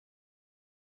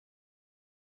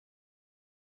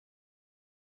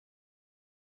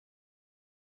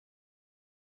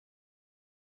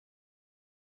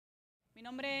Mi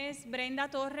nombre es Brenda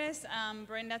Torres.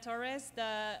 Brenda Torres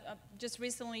just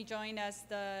recently joined as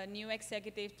the new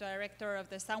Executive Director of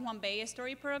the San Juan Bay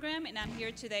Story Program, and I'm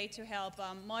here today to help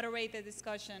moderate the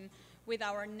discussion with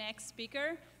our next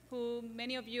speaker, who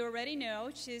many of you already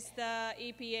know. She's the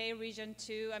EPA Region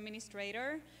 2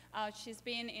 Administrator. She's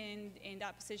been in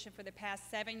that position for the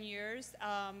past 7 years,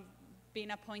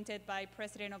 being appointed by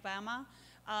President Obama,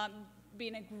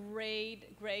 being a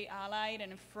great ally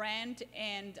and a friend,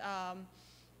 and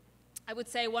I would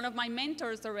say one of my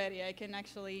mentors already. I can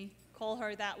actually call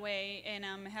her that way, and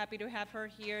I'm happy to have her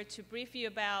here to brief you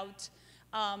about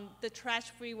the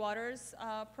Trash-Free Waters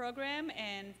program,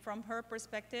 and from her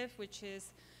perspective, which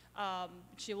is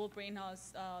she will bring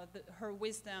us her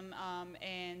wisdom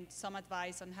and some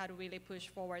advice on how to really push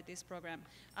forward this program.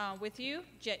 With you,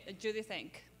 Judith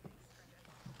Enck.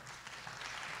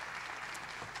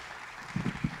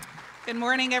 Good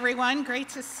morning, everyone. Great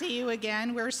to see you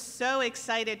again. We're so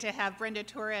excited to have Brenda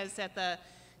Torres at the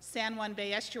San Juan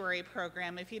Bay Estuary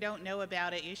Program. If you don't know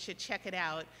about it, you should check it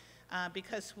out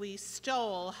because we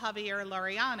stole Javier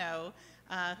Laureano,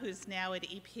 who's now at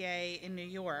EPA in New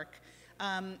York.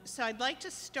 So I'd like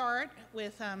to start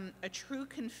with a true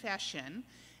confession.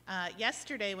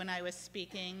 Yesterday when I was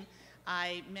speaking,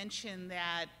 I mentioned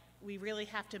that we really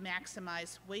have to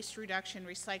maximize waste reduction,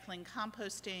 recycling,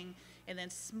 composting, and then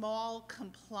small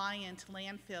compliant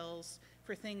landfills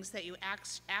for things that you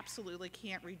absolutely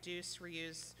can't reduce,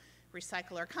 reuse,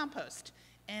 recycle, or compost.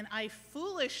 And I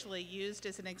foolishly used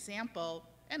as an example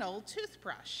an old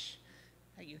toothbrush.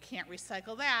 You can't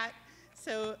recycle that.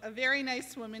 So a very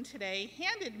nice woman today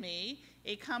handed me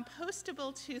a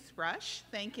compostable toothbrush.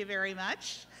 Thank you very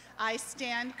much. I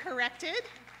stand corrected.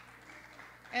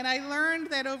 And I learned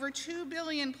that over 2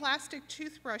 billion plastic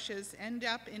toothbrushes end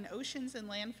up in oceans and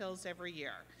landfills every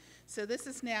year. So this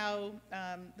is now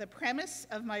the premise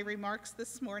of my remarks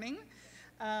this morning.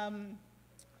 I'm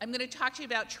going to talk to you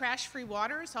about trash-free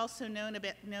waters, also known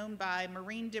by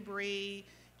marine debris,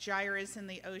 gyres in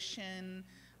the ocean.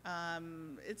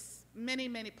 It's many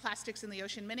plastics in the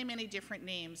ocean, many different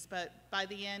names, but by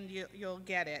the end you'll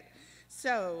get it.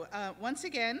 So once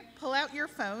again, pull out your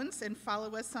phones and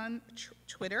follow us on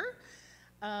Twitter.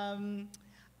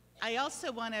 I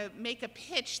also want to make a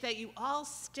pitch that you all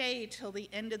stay till the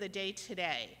end of the day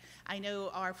today. I know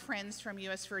our friends from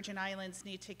U.S. Virgin Islands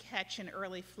need to catch an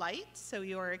early flight, so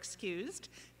you're excused.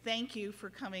 Thank you for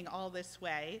coming all this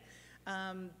way.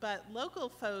 But local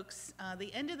folks,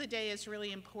 the end of the day is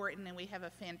really important, and we have a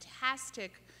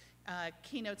fantastic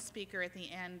keynote speaker at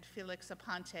the end, Felix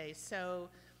Aponte. So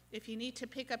if you need to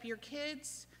pick up your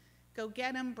kids, go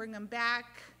get them, bring them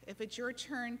back. If it's your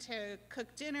turn to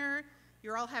cook dinner,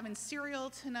 you're all having cereal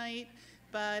tonight,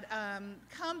 but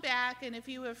come back, and if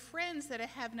you have friends that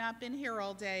have not been here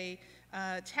all day,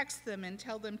 text them and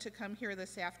tell them to come here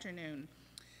this afternoon.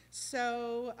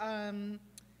 So,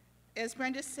 as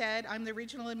Brenda said, I'm the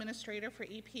regional administrator for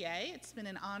EPA. It's been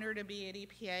an honor to be at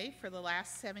EPA for the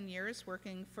last 7 years,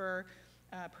 working for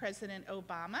President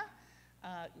Obama.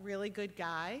 Really good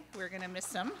guy. We're going to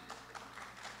miss him.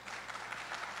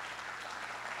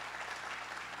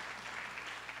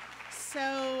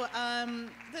 So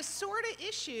the sort of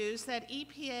issues that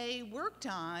EPA worked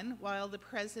on while the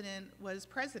president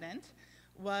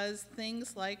was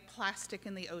things like plastic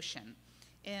in the ocean.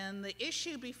 And the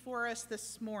issue before us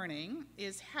this morning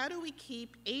is how do we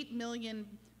keep 8 million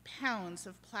pounds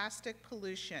of plastic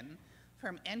pollution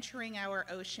from entering our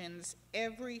oceans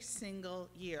every single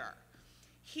year?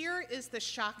 Here is the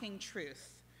shocking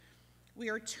truth. We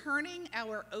are turning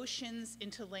our oceans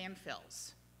into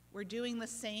landfills. We're doing the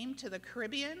same to the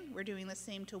Caribbean. We're doing the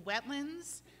same to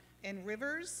wetlands and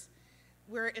rivers.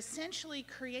 We're essentially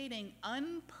creating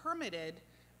unpermitted,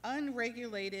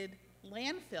 unregulated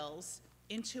landfills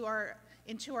into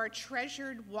our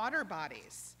treasured water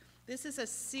bodies. This is a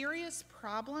serious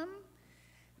problem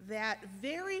that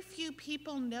very few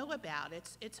people know about.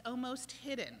 It's almost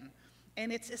hidden.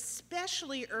 And it's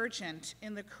especially urgent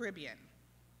in the Caribbean.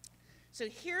 So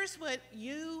here's what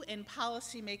you and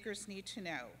policymakers need to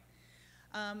know.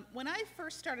 When I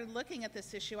first started looking at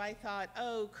this issue, I thought,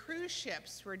 oh, cruise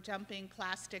ships were dumping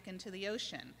plastic into the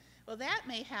ocean. Well, that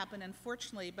may happen,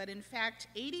 unfortunately, but in fact,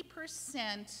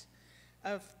 80%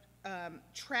 of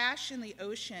trash in the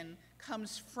ocean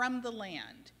comes from the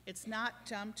land. It's not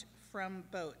dumped from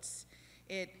boats.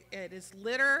 It is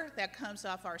litter that comes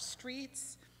off our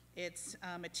streets. It's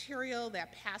material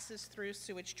that passes through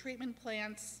sewage treatment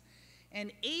plants,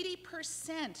 and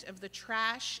 80% of the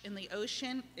trash in the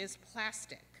ocean is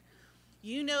plastic.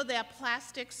 You know that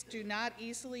plastics do not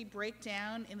easily break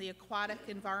down in the aquatic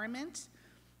environment.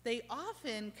 They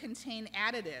often contain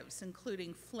additives,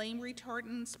 including flame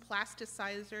retardants,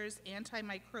 plasticizers,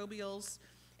 antimicrobials,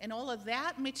 and all of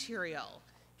that material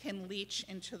can leach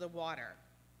into the water.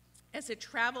 As it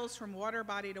travels from water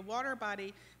body to water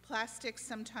body, plastics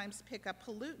sometimes pick up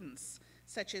pollutants,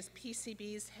 such as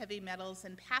PCBs, heavy metals,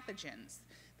 and pathogens.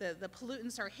 The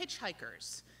pollutants are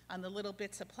hitchhikers on the little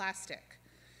bits of plastic.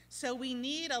 So we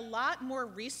need a lot more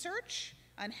research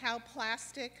on how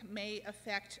plastic may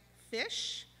affect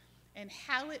fish and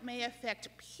how it may affect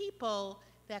people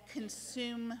that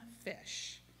consume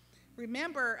fish.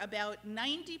 Remember, about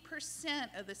 90%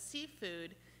 of the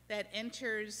seafood that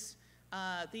enters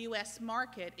the US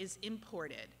market is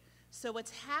imported. So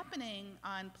what's happening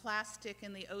on plastic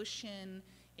in the ocean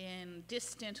in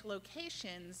distant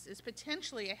locations is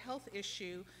potentially a health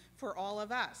issue for all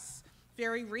of us.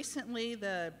 Very recently,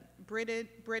 the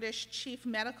British Chief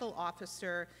Medical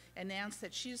Officer announced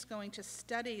that she's going to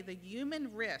study the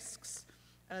human risks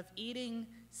of eating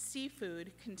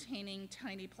seafood containing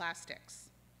tiny plastics.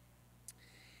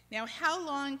 Now, how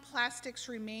long plastics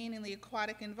remain in the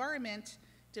aquatic environment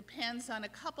depends on a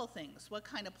couple things. What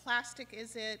kind of plastic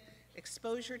is it?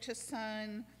 Exposure to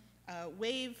sun,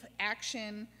 wave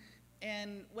action.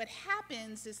 And what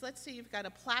happens is, let's say you've got a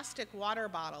plastic water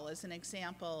bottle as an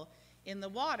example in the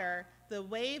water. The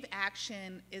wave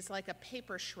action is like a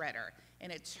paper shredder,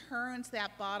 and it turns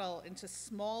that bottle into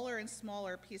smaller and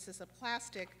smaller pieces of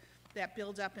plastic that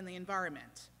build up in the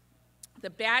environment. The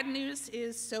bad news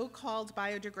is so-called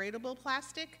biodegradable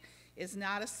plastic is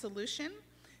not a solution.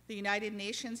 The United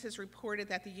Nations has reported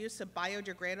that the use of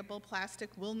biodegradable plastic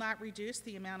will not reduce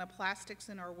the amount of plastics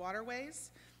in our waterways,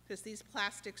 because these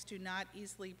plastics do not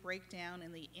easily break down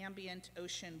in the ambient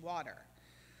ocean water.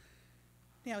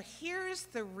 Now, here's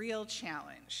the real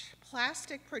challenge.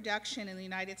 Plastic production in the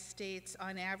United States,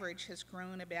 on average, has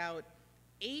grown about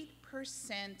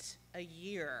 8% a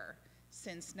year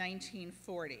since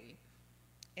 1940.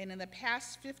 And in the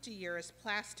past 50 years,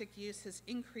 plastic use has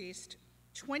increased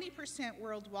 20%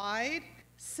 worldwide.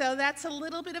 So that's a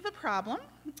little bit of a problem.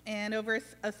 And over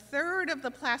a third of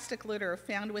the plastic litter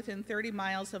found within 30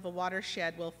 miles of a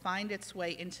watershed will find its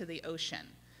way into the ocean.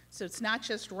 So it's not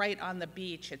just right on the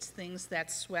beach, it's things that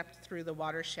swept through the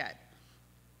watershed.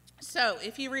 So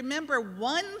if you remember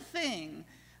one thing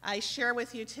I share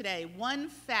with you today, one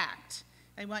fact,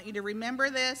 I want you to remember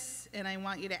this and I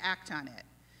want you to act on it.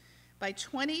 By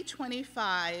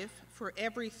 2025, for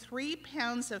every 3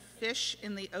 pounds of fish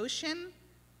in the ocean,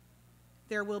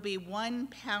 there will be 1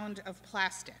 pound of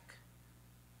plastic.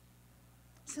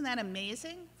 Isn't that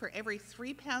amazing? For every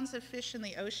 3 pounds of fish in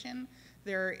the ocean,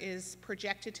 there is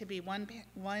projected to be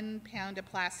one pound of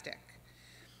plastic.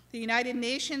 The United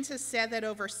Nations has said that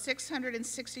over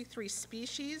 663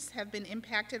 species have been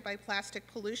impacted by plastic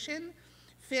pollution.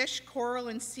 Fish, coral,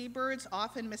 and seabirds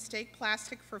often mistake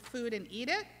plastic for food and eat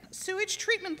it. Sewage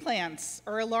treatment plants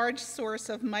are a large source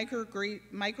of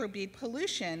microbead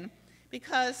pollution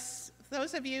because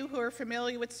those of you who are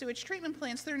familiar with sewage treatment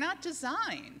plants, they're not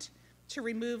designed to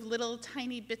remove little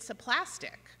tiny bits of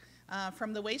plastic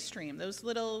from the waste stream. Those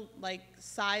little, like,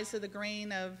 size of the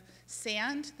grain of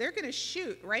sand, they're going to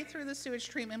shoot right through the sewage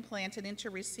treatment plant and into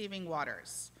receiving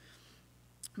waters.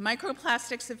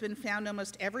 Microplastics have been found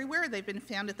almost everywhere. They've been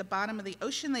found at the bottom of the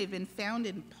ocean. They've been found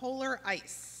in polar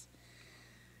ice.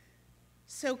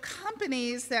 So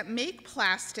companies that make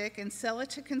plastic and sell it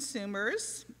to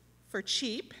consumers for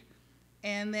cheap,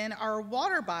 and then our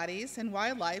water bodies and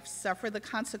wildlife suffer the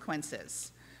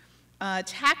consequences.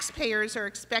 Taxpayers are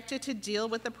expected to deal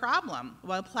with the problem,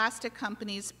 while plastic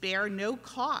companies bear no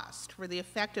cost for the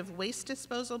effective waste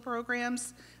disposal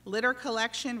programs, litter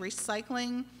collection,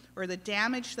 recycling, or the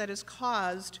damage that is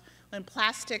caused when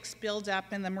plastics build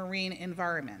up in the marine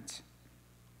environment.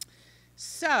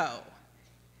 So,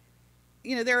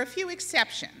 there are a few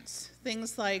exceptions.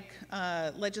 Things like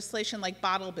legislation like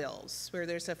bottle bills, where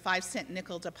there's a 5-cent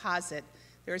nickel deposit.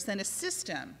 There's then a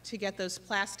system to get those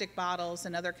plastic bottles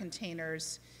and other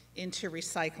containers into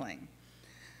recycling.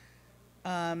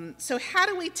 So how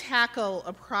do we tackle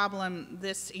a problem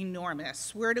this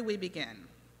enormous? Where do we begin?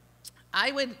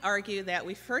 I would argue that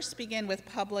we first begin with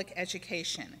public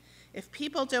education. If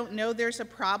people don't know there's a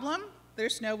problem,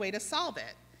 there's no way to solve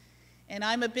it. And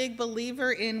I'm a big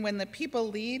believer in when the people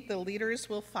lead, the leaders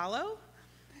will follow.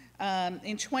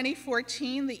 In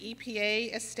 2014, the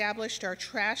EPA established our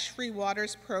Trash-Free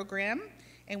Waters program,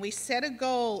 and we set a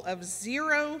goal of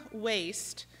 0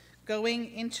 waste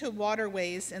going into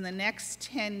waterways in the next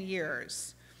 10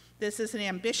 years. This is an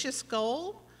ambitious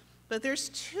goal, but there's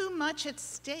too much at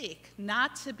stake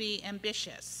not to be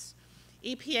ambitious.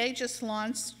 EPA just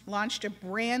launched a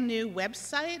brand new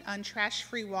website on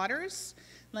trash-free waters.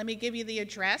 Let me give you the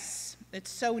address.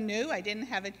 It's so new, I didn't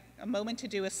have a moment to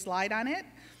do a slide on it.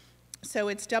 So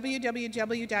it's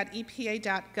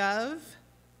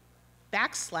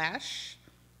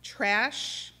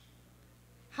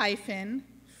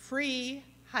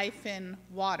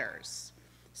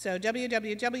So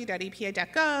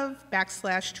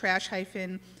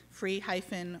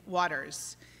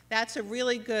www.epa.gov/trash-free-waters. That's a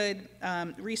really good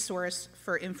resource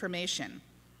for information.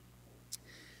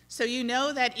 So you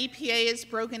know that EPA is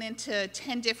broken into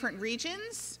 10 different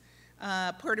regions.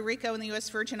 Puerto Rico and the U.S.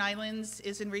 Virgin Islands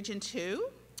is in Region 2,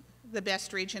 the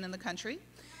best region in the country.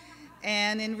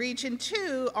 And in Region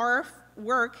 2, our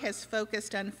work has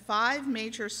focused on 5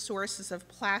 major sources of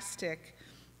plastic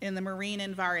in the marine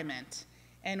environment.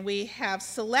 And we have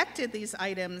selected these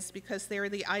items because they're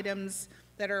the items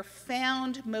that are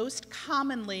found most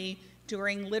commonly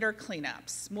during litter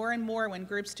cleanups. More and more when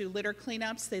groups do litter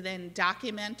cleanups, they then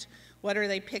document what are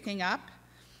they picking up.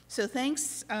 So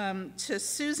thanks to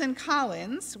Susan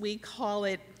Collins, we call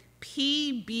it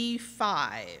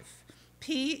PB5.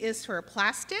 P is for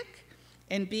plastic,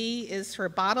 and B is for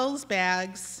bottles,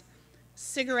 bags,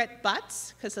 cigarette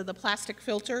butts, because of the plastic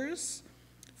filters,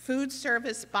 food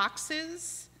service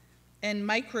boxes, and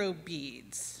micro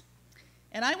beads.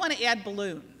 And I want to add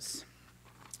balloons.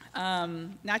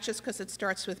 Not just because it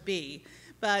starts with B,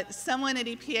 but someone at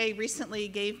EPA recently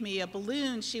gave me a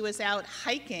balloon. She was out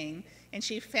hiking, and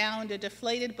she found a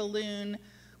deflated balloon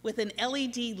with an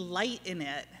LED light in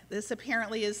it. This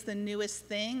apparently is the newest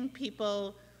thing.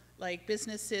 People, like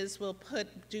businesses, will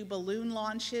do balloon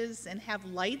launches and have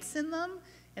lights in them,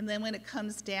 and then when it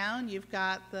comes down, you've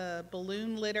got the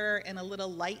balloon litter and a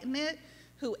little light in it.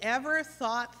 Whoever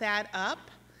thought that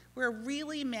up, we're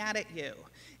really mad at you.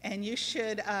 And you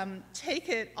should take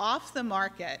it off the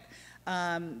market.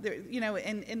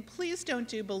 And please don't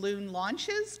do balloon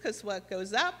launches, because what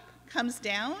goes up comes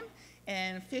down,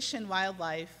 and fish and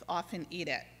wildlife often eat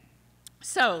it.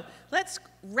 So let's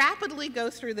rapidly go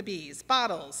through the B's.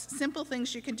 Bottles, simple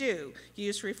things you can do.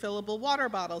 Use refillable water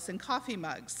bottles and coffee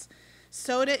mugs.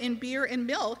 Soda and beer and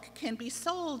milk can be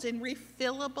sold in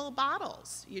refillable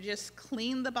bottles. You just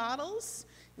clean the bottles,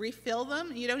 refill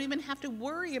them. You don't even have to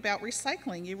worry about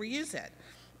recycling. You reuse it.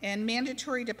 And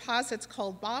mandatory deposits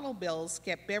called bottle bills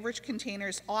get beverage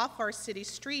containers off our city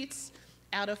streets,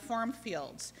 out of farm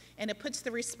fields. And it puts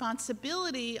the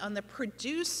responsibility on the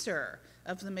producer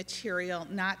of the material,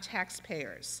 not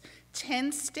taxpayers.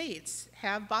 10 states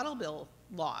have bottle bill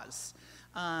laws.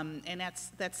 And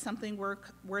that's something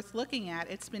worth looking at.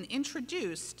 It's been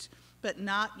introduced, but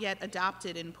not yet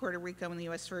adopted in Puerto Rico and the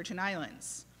U.S. Virgin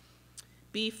Islands.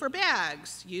 B for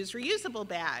bags, use reusable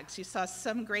bags. You saw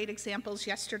some great examples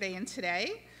yesterday and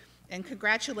today. And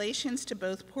congratulations to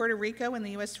both Puerto Rico and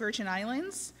the U.S. Virgin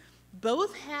Islands.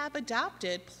 Both have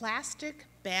adopted plastic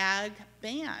bag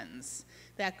bans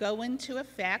that go into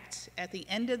effect at the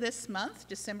end of this month,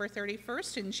 December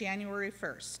 31st and January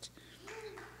 1st.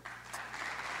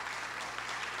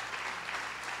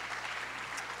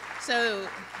 So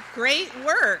great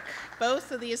work,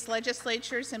 both of these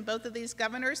legislatures and both of these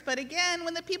governors. But again,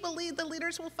 when the people lead, the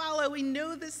leaders will follow. We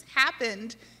know this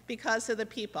happened because of the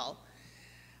people.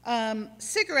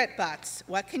 Cigarette butts,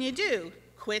 what can you do?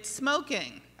 Quit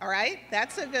smoking, all right?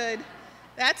 That's a good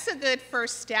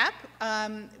first step.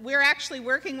 We're actually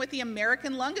working with the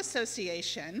American Lung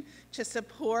Association to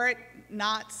support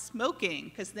not smoking,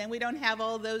 because then we don't have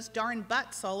all those darn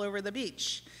butts all over the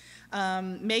beach.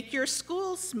 Make your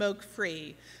schools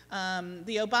smoke-free.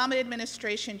 The Obama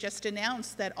administration just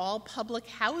announced that all public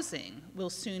housing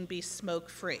will soon be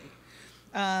smoke-free.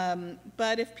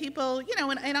 But if people,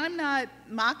 and I'm not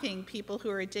mocking people who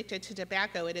are addicted to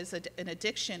tobacco. It is an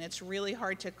addiction. It's really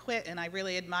hard to quit, and I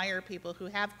really admire people who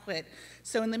have quit.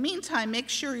 So in the meantime, make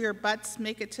sure your butts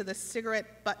make it to the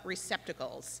cigarette butt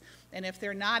receptacles. And if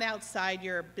they're not outside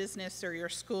your business or your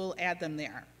school, add them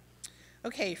there.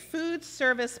 Okay, food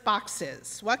service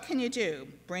boxes. What can you do?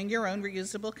 Bring your own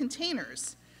reusable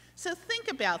containers. So think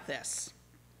about this.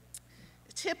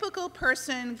 A typical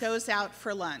person goes out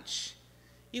for lunch.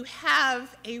 You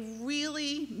have a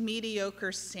really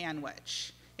mediocre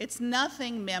sandwich. It's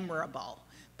nothing memorable,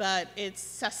 but it's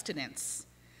sustenance.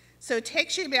 So it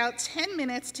takes you about 10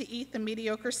 minutes to eat the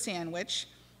mediocre sandwich,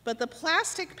 but the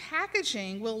plastic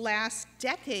packaging will last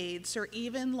decades or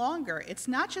even longer. It's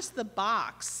not just the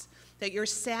box that your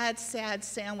sad, sad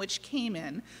sandwich came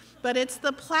in, but it's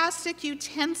the plastic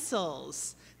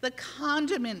utensils, the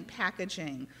condiment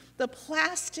packaging, the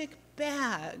plastic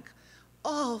bag,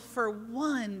 all for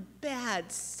one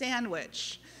bad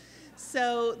sandwich.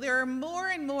 So there are more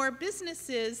and more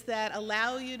businesses that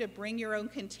allow you to bring your own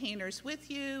containers with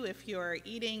you. If you're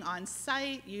eating on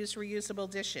site, use reusable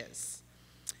dishes.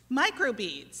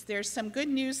 Microbeads, there's some good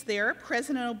news there.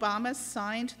 President Obama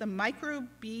signed the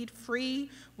Microbead-Free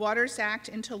Waters Act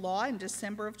into law in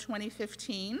December of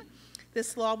 2015.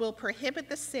 This law will prohibit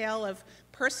the sale of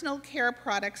personal care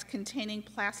products containing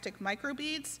plastic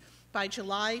microbeads by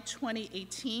July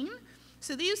 2018.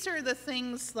 So these are the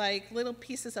things like little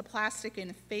pieces of plastic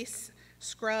in face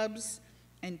scrubs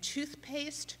and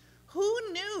toothpaste. Who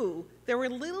knew there were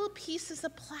little pieces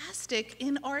of plastic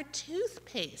in our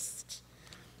toothpaste?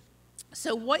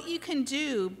 So what you can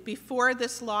do before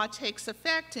this law takes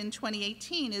effect in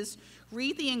 2018 is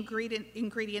read the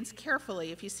ingredients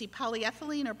carefully. If you see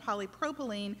polyethylene or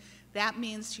polypropylene, that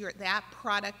means that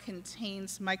product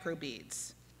contains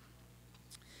microbeads.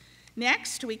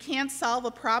 Next, we can't solve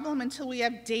a problem until we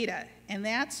have data, and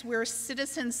that's where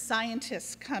citizen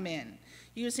scientists come in.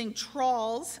 Using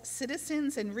trawls,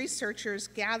 citizens and researchers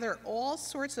gather all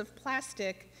sorts of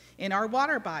plastic in our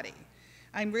water body.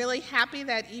 I'm really happy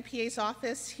that EPA's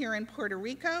office here in Puerto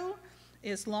Rico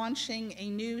is launching a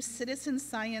new citizen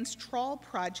science trawl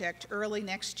project early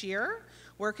next year,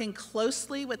 working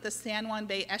closely with the San Juan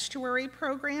Bay Estuary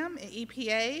Program.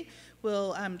 EPA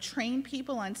will train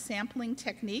people on sampling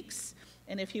techniques,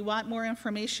 and if you want more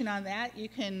information on that, you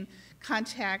can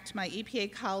contact my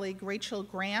EPA colleague Rachel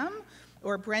Graham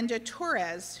or Brenda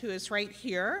Torres, who is right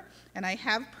here, and I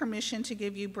have permission to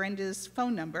give you Brenda's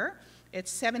phone number.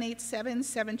 It's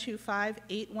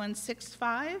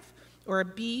 787-725-8165 or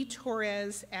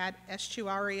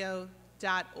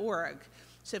btorres@estuario.org.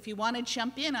 So if you want to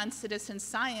jump in on citizen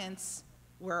science,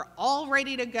 we're all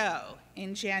ready to go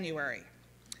in January.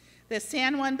 The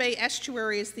San Juan Bay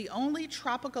Estuary is the only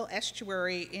tropical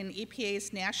estuary in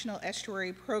EPA's National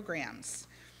Estuary Programs.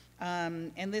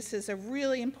 And this is a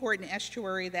really important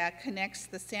estuary that connects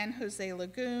the San Jose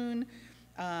Lagoon.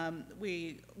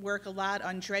 We work a lot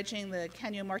on dredging the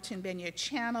Caño Martin Peña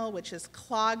Channel, which is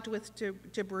clogged with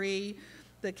debris.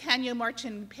 The Caño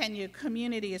Martin Peña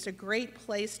community is a great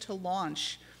place to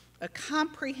launch a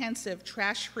comprehensive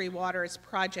trash-free waters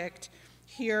project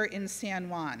here in San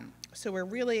Juan. So we're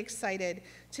really excited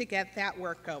to get that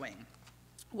work going.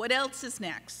 What else is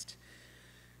next?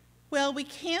 Well, we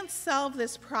can't solve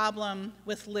this problem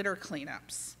with litter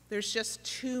cleanups. There's just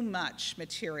too much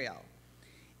material.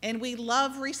 And we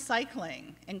love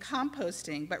recycling and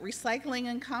composting, but recycling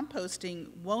and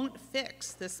composting won't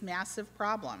fix this massive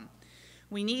problem.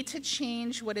 We need to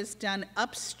change what is done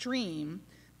upstream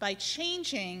by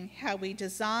changing how we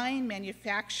design,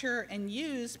 manufacture, and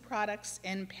use products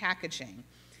and packaging.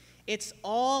 It's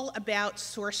all about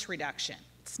source reduction.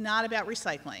 It's not about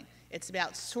recycling. It's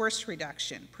about source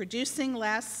reduction, producing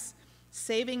less,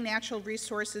 saving natural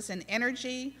resources and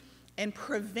energy, and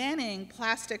preventing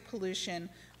plastic pollution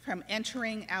from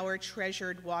entering our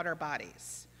treasured water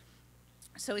bodies.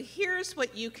 So here's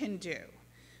what you can do.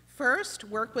 First,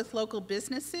 work with local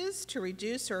businesses to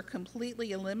reduce or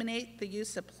completely eliminate the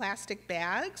use of plastic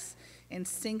bags and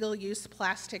single-use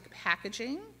plastic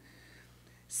packaging.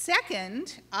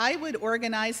 Second, I would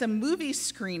organize a movie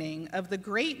screening of the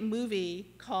great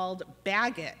movie called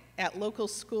Bag It at local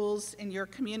schools in your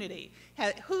community.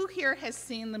 Who here has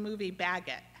seen the movie Bag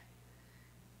It?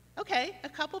 Okay, a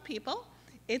couple people.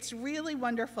 It's really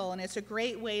wonderful, and it's a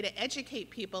great way to educate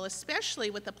people,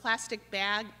 especially with the plastic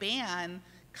bag ban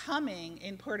coming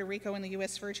in Puerto Rico and the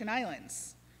U.S. Virgin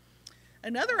Islands.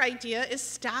 Another idea is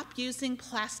stop using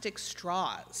plastic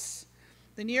straws.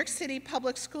 The New York City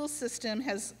public school system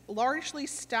has largely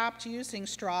stopped using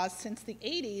straws since the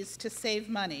 80s to save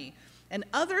money, and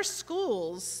other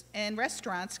schools and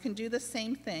restaurants can do the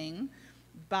same thing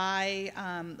by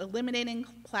eliminating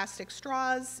plastic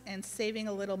straws and saving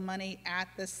a little money at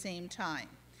the same time.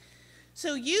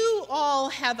 So you all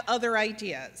have other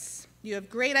ideas. You have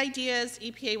great ideas.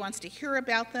 EPA wants to hear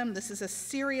about them. This is a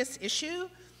serious issue.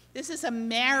 This is a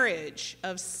marriage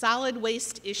of solid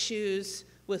waste issues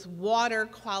with water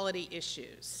quality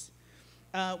issues.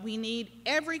 We need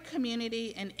every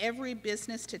community and every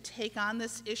business to take on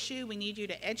this issue. We need you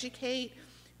to educate.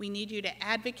 We need you to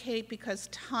advocate because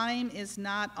time is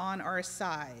not on our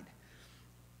side.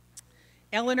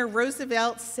 Eleanor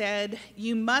Roosevelt said,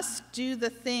 "You must do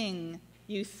the thing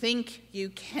you think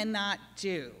you cannot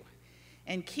do."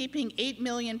 And keeping 8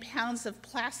 million pounds of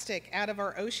plastic out of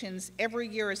our oceans every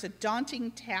year is a daunting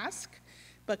task,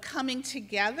 but coming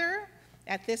together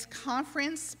at this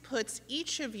conference puts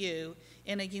each of you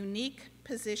in a unique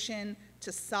position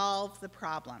to solve the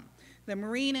problem. The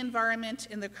marine environment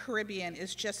in the Caribbean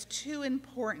is just too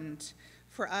important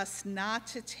for us not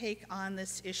to take on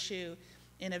this issue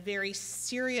in a very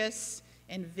serious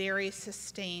and very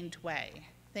sustained way.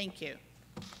 Thank you.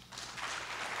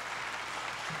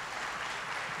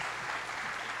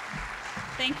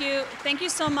 Thank you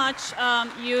so much,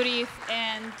 Judith,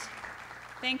 and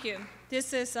thank you.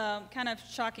 This is kind of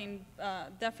shocking,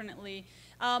 definitely.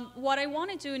 What I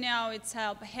want to do now is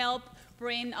help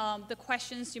bring the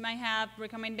questions you might have,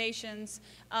 recommendations.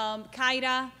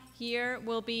 Kaira here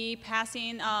will be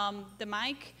passing the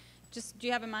mic. Do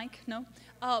you have a mic? No?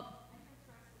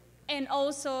 And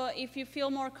also, if you feel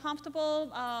more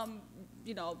comfortable,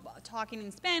 talking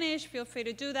in Spanish, feel free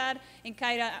to do that, and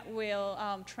Kaira will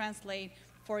translate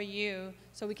for you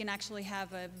so we can actually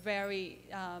have a very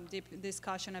deep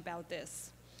discussion about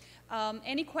this.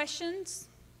 Any questions?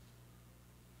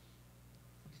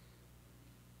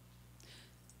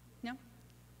 No?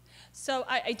 So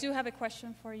I do have a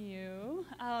question for you.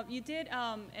 You did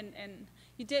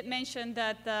you did mention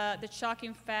that the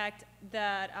shocking fact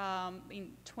that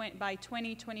by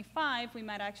 2025 we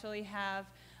might actually have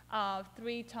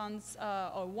 3 tons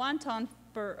or 1 ton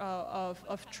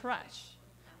of trash,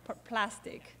 per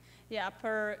plastic,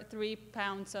 per 3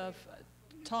 pounds of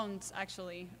tons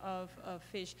actually of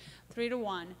fish, 3 to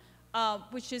 1.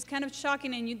 Which is kind of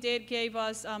shocking, and you did give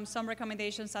us some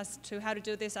recommendations as to how to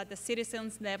do this at the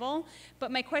citizens level.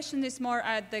 But my question is more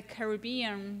at the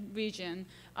Caribbean region.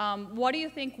 What do you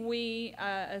think we,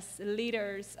 as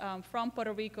leaders from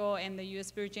Puerto Rico and the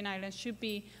U.S. Virgin Islands, should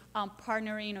be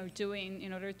partnering or doing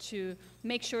in order to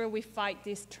make sure we fight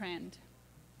this trend?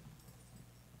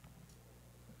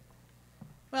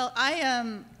 Well,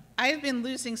 I've been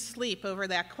losing sleep over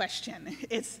that question.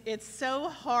 It's so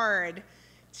hard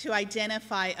to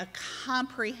identify a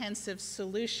comprehensive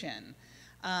solution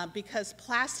because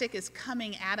plastic is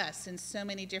coming at us in so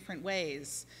many different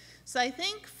ways. So I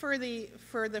think for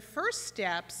the first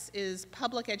steps is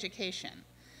public education.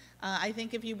 I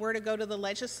think if you were to go to the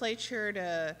legislature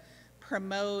to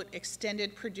promote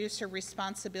extended producer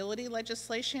responsibility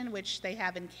legislation, which they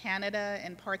have in Canada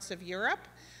and parts of Europe,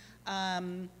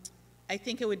 I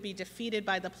think it would be defeated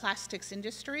by the plastics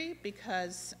industry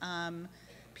because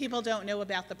people don't know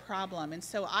about the problem. And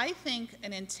so I think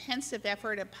an intensive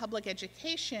effort at public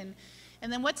education,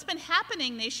 and then what's been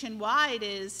happening nationwide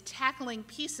is tackling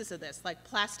pieces of this, like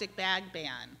plastic bag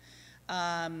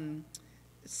ban.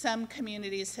 Some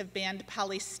communities have banned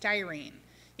polystyrene.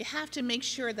 You have to make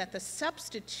sure that the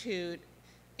substitute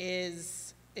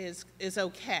is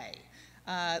okay.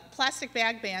 Plastic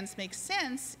bag bans make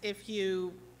sense if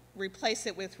you replace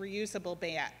it with reusable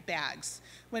bags.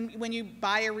 When you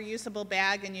buy a reusable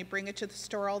bag and you bring it to the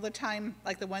store all the time,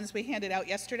 like the ones we handed out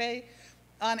yesterday,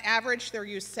 on average they're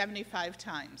used 75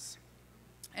 times.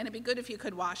 And it'd be good if you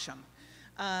could wash them.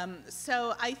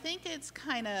 So I think it's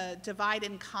kind of divide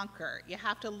and conquer. You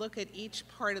have to look at each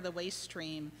part of the waste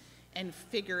stream and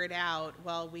figure it out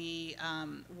while we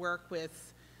work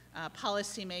with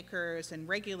policymakers and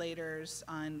regulators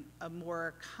on a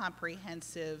more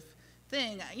comprehensive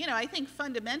thing. I think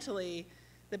fundamentally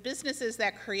the businesses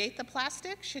that create the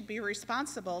plastic should be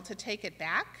responsible to take it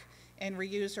back and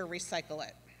reuse or recycle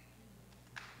it.